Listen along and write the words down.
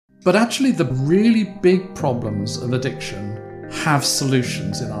But actually, the really big problems of addiction have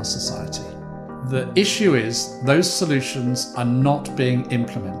solutions in our society. The issue is those solutions are not being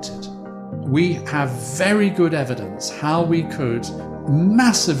implemented. We have very good evidence how we could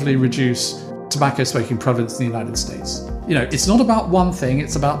massively reduce tobacco smoking prevalence in the United States. It's not about one thing,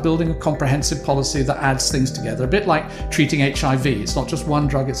 it's about building a comprehensive policy that adds things together, a bit like treating HIV. It's not just one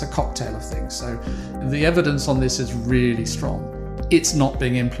drug, it's a cocktail of things. So the evidence on this is really strong. It's not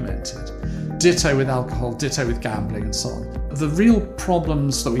being implemented. Ditto with alcohol, ditto with gambling, and so on. The real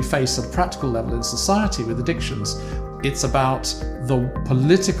problems that we face at a practical level in society with addictions, it's about the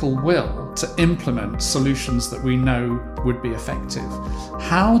political will to implement solutions that we know would be effective.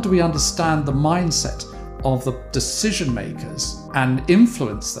 How do we understand the mindset of the decision makers and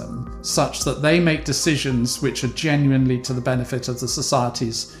influence them such that they make decisions which are genuinely to the benefit of the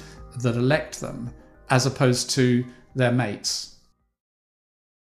societies that elect them, as opposed to their mates?